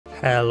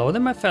Hello there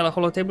my fellow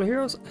Holotable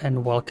heroes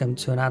and welcome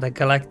to another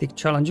Galactic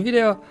challenge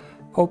video.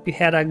 Hope you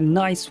had a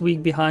nice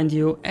week behind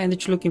you and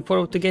that you're looking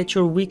forward to get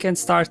your weekend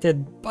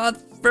started. But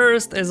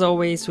first, as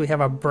always, we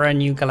have a brand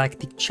new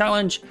Galactic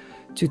challenge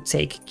to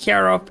take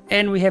care of,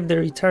 and we have the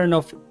return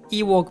of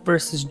Ewok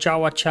versus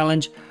Jawa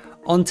challenge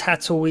on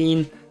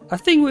Tatooine. I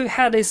think we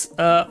had this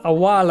a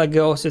while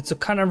ago, so it's a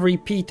kind of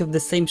repeat of the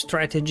same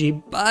strategy,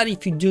 but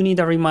if you do need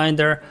a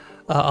reminder,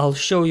 I'll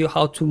show you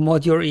how to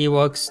mod your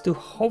Ewoks to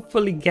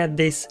hopefully get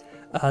this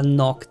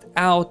knocked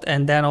out,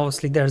 and then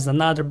obviously there's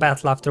another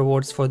battle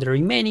afterwards for the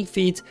remaining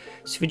feats.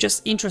 So if you're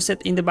just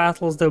interested in the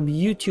battles, there'll be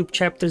YouTube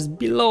chapters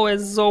below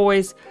as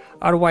always.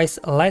 Otherwise,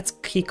 let's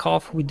kick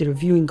off with the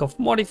reviewing of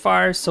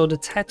modifiers. So the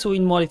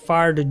Tatooine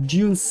modifier, the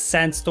Dune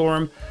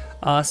Sandstorm.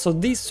 So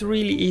this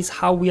really is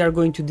how we are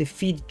going to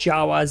defeat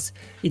Jawas.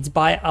 It's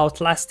by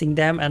outlasting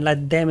them and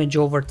let damage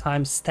over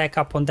time stack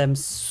up on them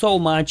so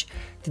much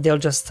that they'll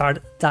just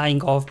start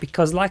dying off,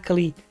 because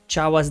luckily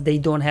Jawas, they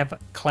don't have a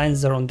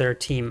cleanser on their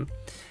team.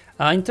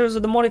 In terms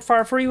of the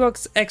modifier for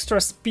Ewoks,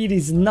 extra speed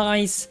is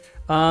nice.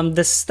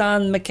 The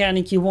stun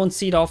mechanic, you won't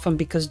see it often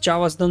because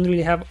Jawas don't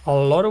really have a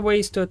lot of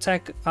ways to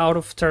attack out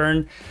of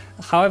turn.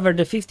 However,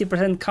 the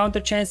 50%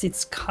 counter chance,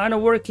 it's kind of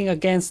working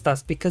against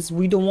us because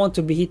we don't want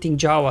to be hitting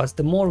Jawas.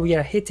 The more we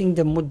are hitting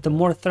them, the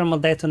more thermal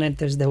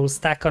detonators they will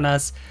stack on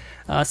us.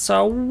 So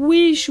I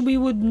wish we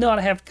would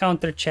not have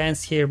counter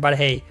chance here, but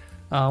hey,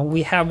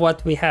 we have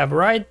what we have,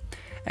 right?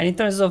 And in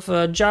terms of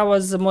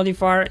Jawa's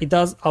modifier, it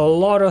does a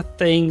lot of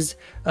things,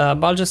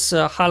 but I'll just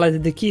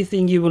highlight the key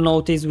thing you will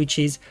notice, which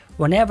is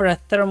whenever a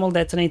thermal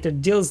detonator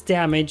deals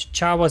damage,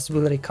 Jawas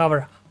will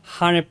recover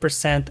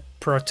 100%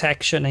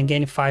 protection and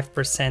gain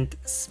 5%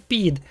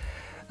 speed.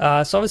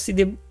 So obviously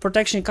the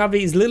protection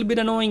recovery is a little bit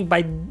annoying,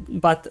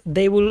 but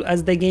they will,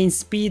 as they gain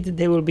speed,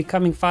 they will be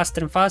coming faster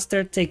and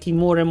faster, taking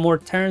more and more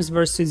turns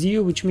versus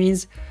you, which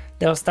means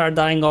they'll start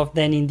dying off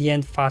then in the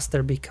end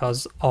faster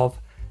because of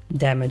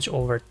damage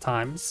over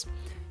times.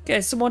 Okay,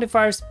 so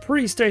modifiers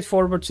pretty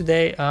straightforward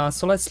today.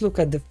 So let's look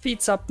at the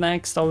feats up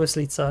next.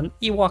 Obviously it's an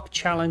Ewok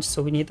challenge,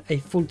 so we need a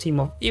full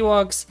team of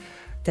Ewoks.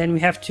 Then we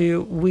have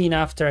to win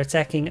after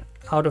attacking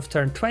out of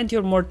turn 20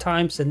 or more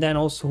times, and then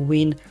also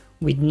win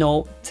with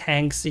no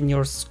tanks in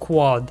your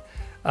squad.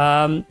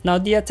 Now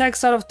the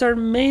attacks out of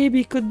turn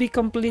maybe could be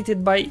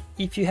completed by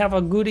if you have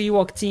a good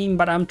Ewok team,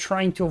 but I'm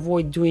trying to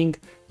avoid doing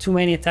too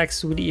many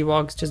attacks with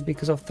Ewoks just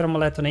because of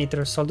thermal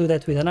detonators, so I'll do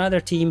that with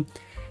another team.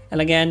 And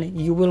again,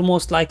 you will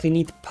most likely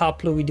need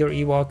Paploo with your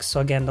Ewoks,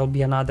 so again, there'll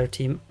be another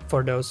team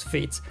for those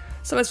feats.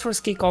 So let's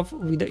first kick off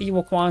with the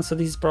Ewok one. So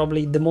this is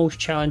probably the most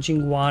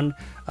challenging one.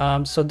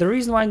 So the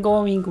reason why I'm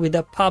going with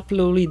the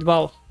Paploo lead,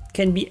 well,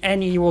 can be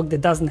any Ewok that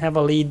doesn't have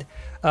a lead,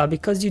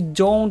 because you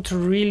don't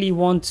really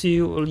want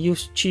to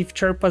use Chief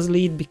Chirpa's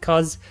lead,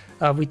 because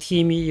with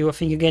him, I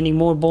think you're getting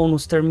more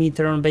bonus turn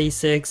meter on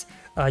basics.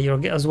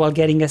 You're as well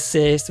getting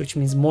assist, which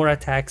means more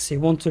attacks. So you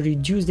want to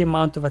reduce the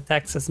amount of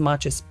attacks as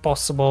much as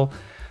possible.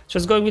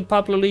 Just going with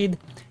Paploo lead.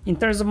 In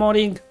terms of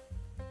modding,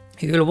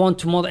 you will want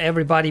to mod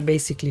everybody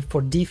basically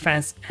for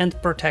defense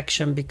and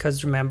protection,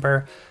 because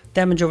remember,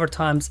 damage over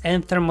times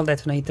and thermal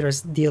detonators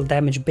deal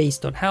damage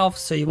based on health,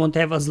 so you want to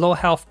have as low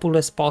health pool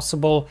as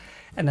possible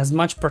and as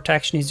much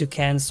protection as you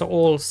can. So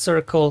all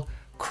circle,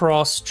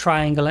 cross,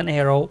 triangle and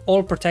arrow,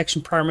 all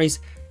protection primaries.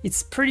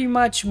 It's pretty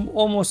much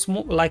almost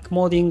like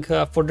modding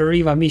for the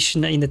Riva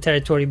mission in the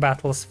territory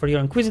battles for your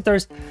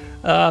Inquisitors,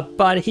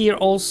 but here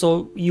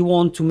also you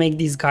want to make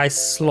these guys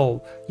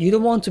slow. You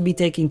don't want to be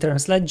taking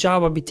turns. Let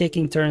Jawa be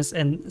taking turns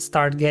and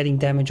start getting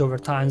damage over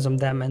times on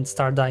them and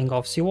start dying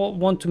off. So you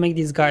want to make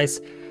these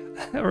guys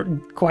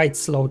quite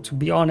slow, to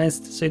be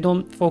honest, so you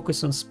don't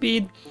focus on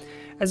speed.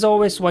 As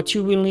always, what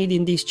you will need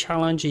in this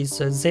challenge is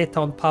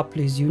Zeta on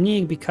Paploo is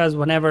unique, because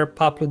whenever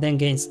Paploo then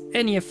gains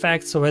any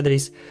effect, so whether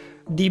it's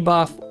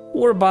debuff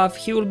or buff,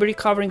 he will be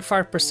recovering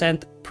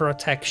 5%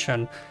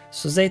 protection.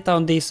 So Zeta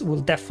on this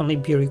will definitely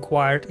be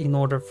required in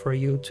order for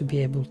you to be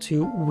able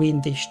to win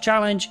this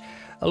challenge.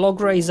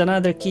 Logra is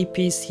another key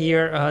piece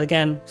here.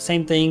 Again,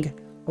 same thing,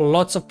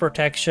 lots of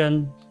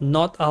protection,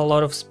 not a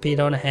lot of speed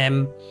on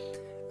him.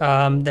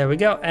 There we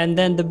go. And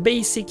then the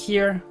basic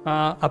here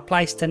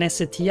applies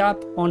tenacity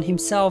up on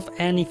himself,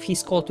 and if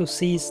he's called to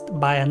seized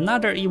by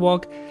another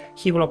Ewok,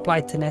 he will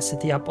apply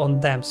tenacity up on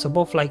them. So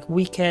both like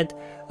Wicked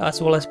as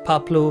well as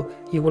Paploo,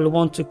 you will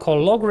want to call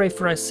Logray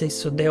for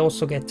assist, so they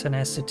also get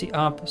tenacity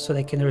up, so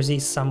they can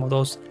resist some of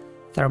those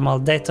thermal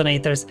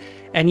detonators.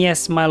 And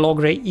yes, my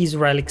Logray is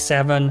Relic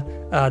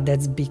 7.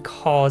 That's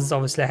because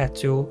obviously I had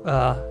to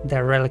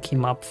relic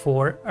him up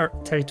for our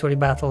territory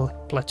battle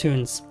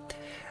platoons.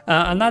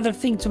 Another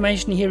thing to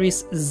mention here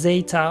is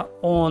Zeta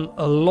on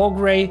a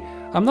Logray.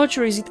 I'm not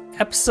sure is it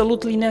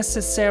absolutely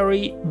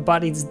necessary,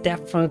 but it's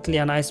definitely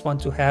a nice one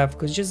to have,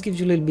 because it just gives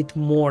you a little bit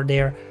more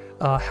there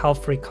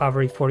health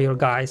recovery for your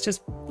guys.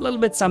 Just a little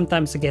bit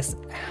sometimes, I guess,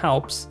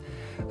 helps.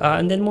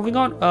 And then moving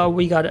on,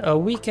 we got a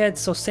Wicked,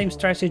 so same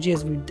strategy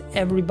as with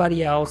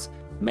everybody else.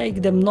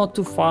 Make them not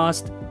too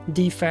fast,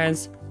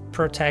 defense,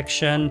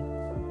 protection,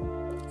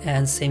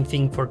 and same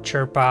thing for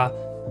Chirpa.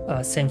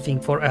 Same thing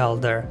for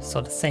Elder,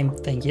 so the same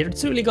thing here.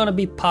 It's really gonna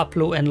be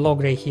Paploo and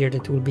Logray here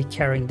that will be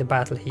carrying the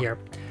battle here.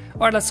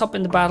 Alright, let's hop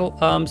in the battle.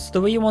 So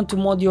the way you want to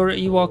mod your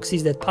Ewoks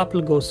is that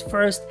Paploo goes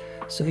first,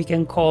 so he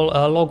can call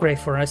Logray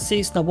for an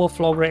assist. Now both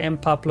Logray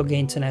and Paploo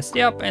gain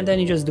tenacity up, and then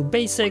you just do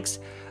basics.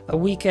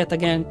 Wicket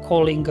again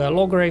calling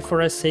Logray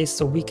for assist,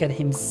 so Wicket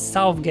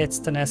himself gets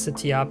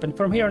tenacity up, and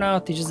from here on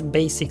out it's just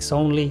basics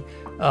only,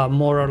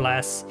 more or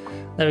less.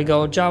 There we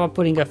go, Jawa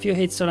putting a few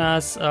hits on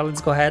us.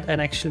 Let's go ahead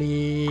and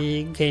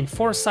actually gain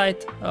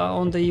foresight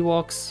on the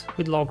Ewoks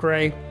with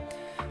Logray.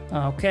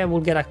 Okay,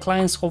 we'll get a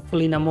cleanse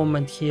hopefully in a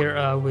moment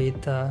here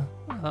with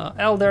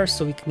Elder,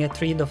 so we can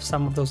get rid of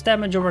some of those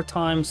damage over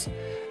times.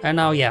 And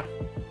now, yeah,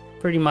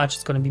 pretty much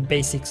it's going to be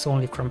basics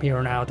only from here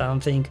on out. I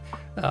don't think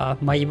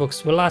my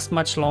Ewoks will last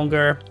much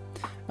longer.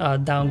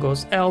 Down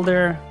goes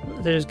Elder.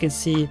 There you can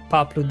see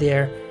Paploo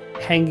there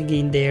hanging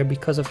in there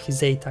because of his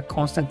Zeta,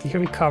 constantly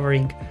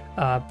recovering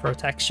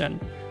protection.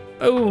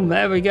 Boom,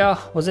 there we go.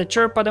 Was it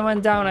Chirpa that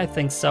went down? I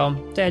think so.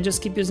 Yeah,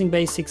 just keep using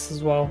basics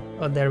as well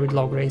there with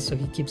Logray, so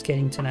he keeps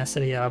getting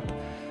tenacity up.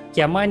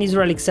 Yeah, mine is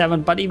Relic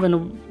 7, but even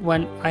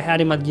when I had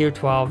him at Gear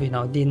 12, you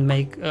know, didn't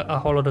make a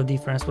whole lot of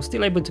difference. Was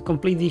still able to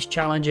complete these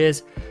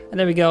challenges. And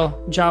there we go,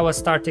 Jawa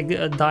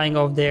started dying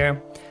off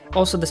there.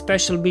 Also, the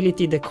special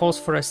ability that calls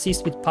for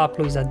assist with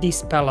Paploo is a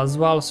dispel as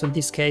well. So in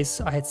this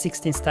case, I had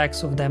 16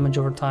 stacks of damage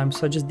over time,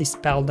 so I just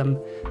dispelled them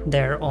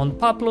there on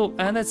Paploo.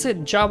 And that's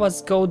it,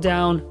 Jawas go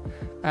down.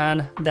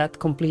 And that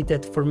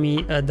completed for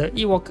me the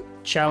Ewok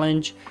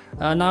challenge.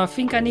 Now I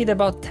think I need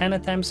about 10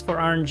 attempts for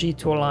RNG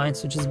to align,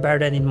 so just bear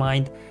that in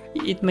mind.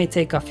 It may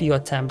take a few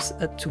attempts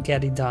to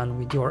get it done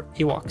with your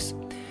Ewoks.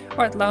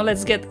 Alright, now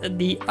let's get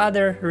the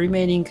other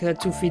remaining 2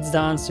 feats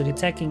done, so the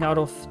attacking out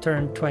of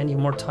turn 20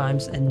 more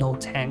times and no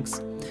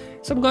tanks.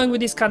 So I'm going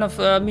with this kind of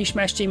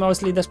mishmash team.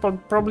 Obviously there's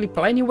probably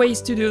plenty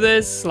ways to do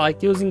this,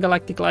 like using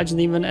Galactic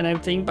Legend even and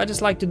everything, but I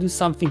just like to do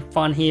something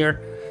fun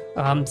here.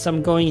 So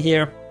I'm going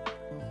here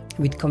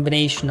with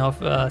combination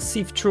of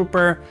Sith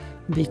Trooper,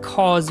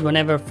 because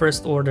whenever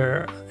First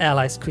Order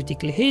allies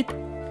critically hit,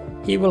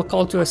 he will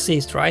call to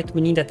assist, right?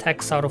 We need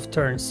attacks out of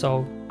turn,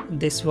 so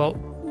this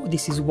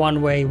is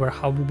one way where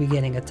how we'll be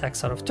getting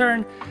attacks out of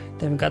turn.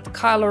 Then we got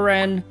Kylo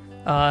Ren.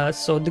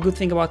 So the good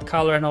thing about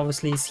Kylo Ren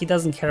obviously is he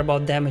doesn't care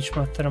about damage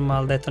from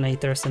thermal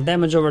detonators and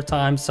damage over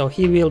time, so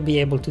he will be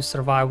able to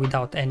survive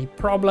without any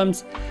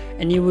problems.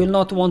 And you will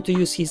not want to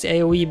use his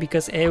AoE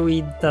because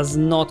AoE does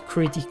not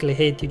critically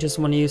hit. You just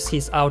want to use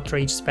his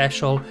outrage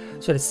special,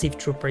 so the Sith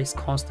Trooper is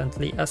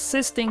constantly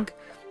assisting.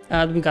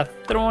 We got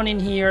thrown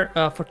in here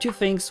for 2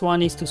 things.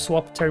 One is to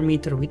swap turn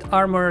meter with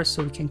armor,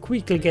 so we can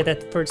quickly get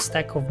that first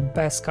stack of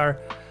Beskar,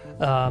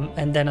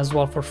 and then as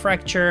well for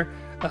fracture.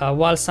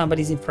 While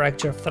somebody's in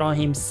fracture, Thrawn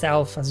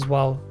himself as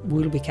well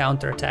will be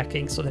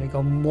counter-attacking, so there you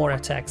go, more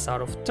attacks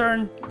out of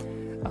turn.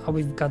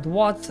 We've got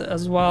Watt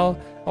as well,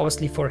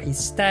 obviously for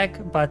his stack,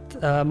 but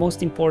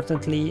most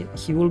importantly,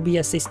 he will be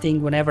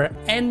assisting whenever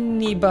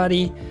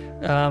anybody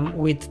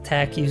with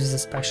tech uses a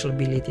special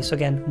ability. So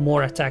again,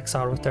 more attacks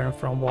out of turn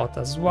from Watt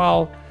as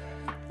well.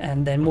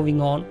 And then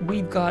moving on,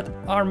 we've got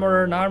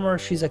Armorer. And Armorer,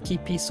 she's a key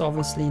piece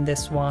obviously in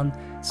this one,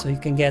 so you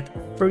can get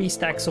 3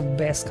 stacks of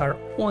Beskar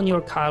on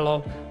your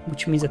Kylo,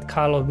 which means that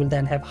Kylo will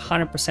then have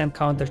 100%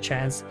 counter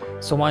chance.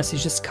 So once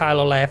it's just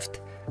Kylo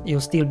left, you'll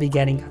still be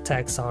getting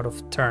attacks out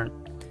of turn.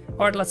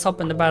 Alright, let's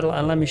hop in the battle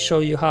and let me show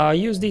you how I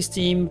use this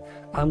team.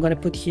 I'm gonna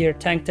put here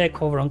Tank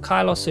Tech over on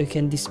Kylo, so you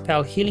can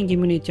dispel healing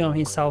immunity on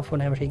himself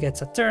whenever he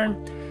gets a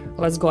turn.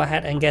 Let's go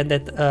ahead and get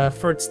that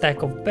 3rd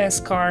stack of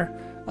Beskar.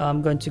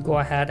 I'm going to go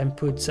ahead and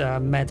put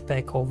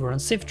Medpack over on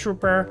Sith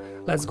Trooper.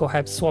 Let's go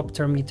ahead, swap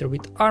turn meter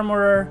with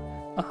Armorer,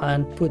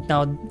 and put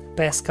now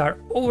Beskar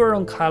over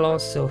on Kylo,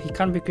 so he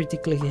can't be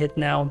critically hit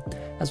now.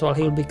 As well,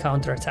 he'll be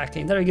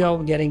counter-attacking. There we go,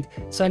 we're getting,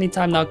 so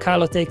anytime now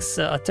Kylo takes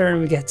a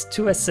turn, we get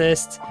 2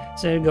 assists.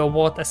 So there you go,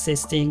 Watt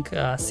assisting,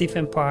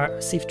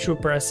 Sith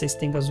Trooper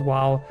assisting as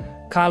well,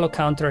 Kylo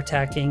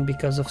counter-attacking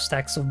because of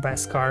stacks of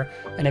Beskar,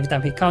 and every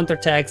time he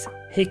counter-attacks,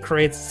 he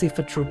creates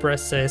Sith Trooper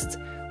assist.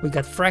 We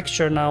got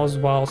Fracture now as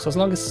well, so as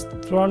long as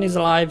Thrawn is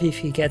alive, if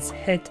he gets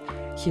hit,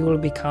 he will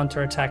be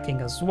counter-attacking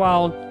as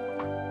well.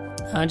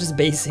 Just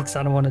basics,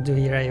 I don't want to do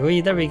here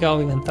AoE. There we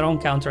go, even Thrawn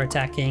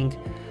counter-attacking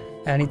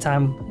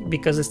anytime,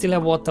 because I still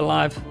have Watt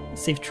alive,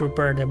 Sith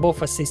Trooper, they're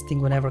both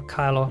assisting whenever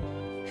Kylo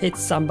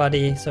hits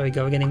somebody. So we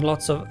go, we're getting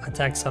lots of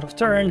attacks out of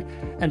turn,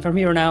 and from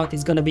here on out,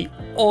 it's gonna be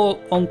all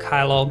on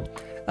Kylo.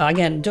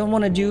 Again, don't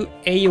want to do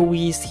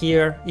AoEs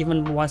here,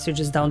 even once you're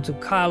just down to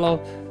Kylo,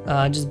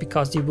 just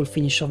because you will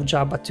finish off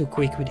Jabba too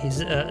quick with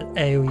his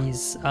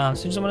AoEs.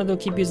 So you just want to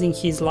keep using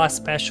his last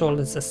special.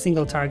 It's a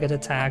single target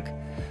attack,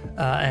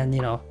 and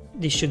you know,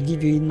 this should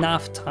give you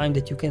enough time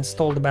that you can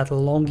stall the battle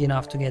long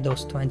enough to get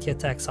those 20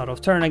 attacks out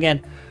of turn.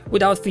 Again,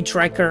 without Feat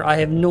Tracker, I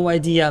have no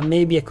idea.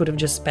 Maybe I could have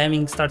just start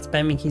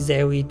spamming his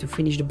AoE to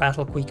finish the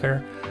battle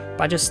quicker,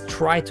 but I just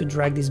try to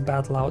drag this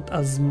battle out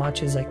as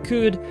much as I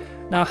could.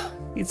 Now,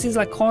 it seems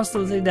like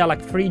constantly there are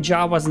like 3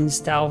 Jawas in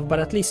stealth, but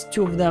at least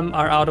 2 of them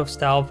are out of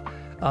stealth,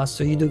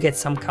 so you do get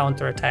some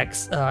counter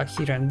attacks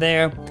here and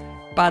there.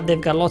 but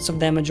they've got lots of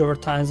damage over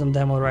times on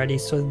them already,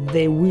 so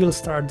they will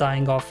start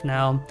dying off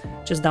now.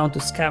 Just down to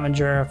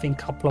Scavenger, I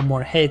think a couple of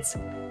more hits.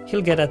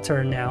 He'll get a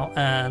turn now,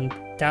 and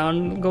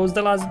down goes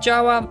the last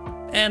Jawa,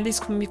 and this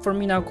can be for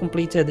me now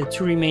completed the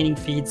 2 remaining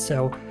feats,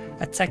 so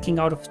attacking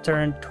out of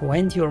turn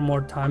 20 or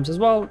more times as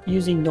well,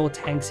 using no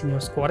tanks in your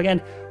squad.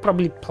 Again,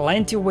 probably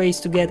plenty of ways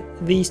to get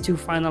these 2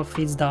 final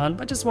feats done,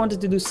 but just wanted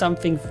to do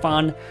something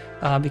fun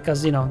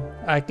because, you know,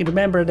 I can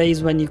remember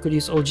days when you could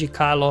use OG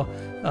Kylo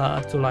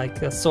to like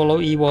solo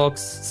Ewoks,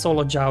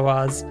 solo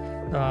Jawas,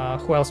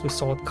 who else we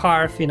saw?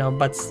 Carf, you know,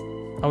 but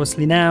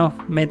obviously now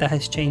meta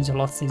has changed a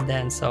lot since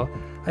then, so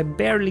I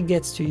barely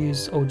get to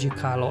use OG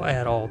Kylo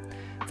at all.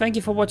 Thank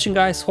you for watching,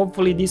 guys.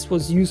 Hopefully this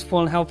was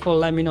useful and helpful.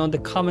 Let me know in the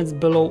comments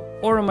below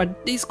or on my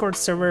Discord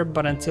server,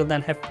 but until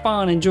then, have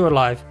fun, enjoy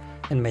life,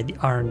 and may the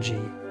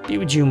RNG be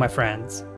with you, my friends.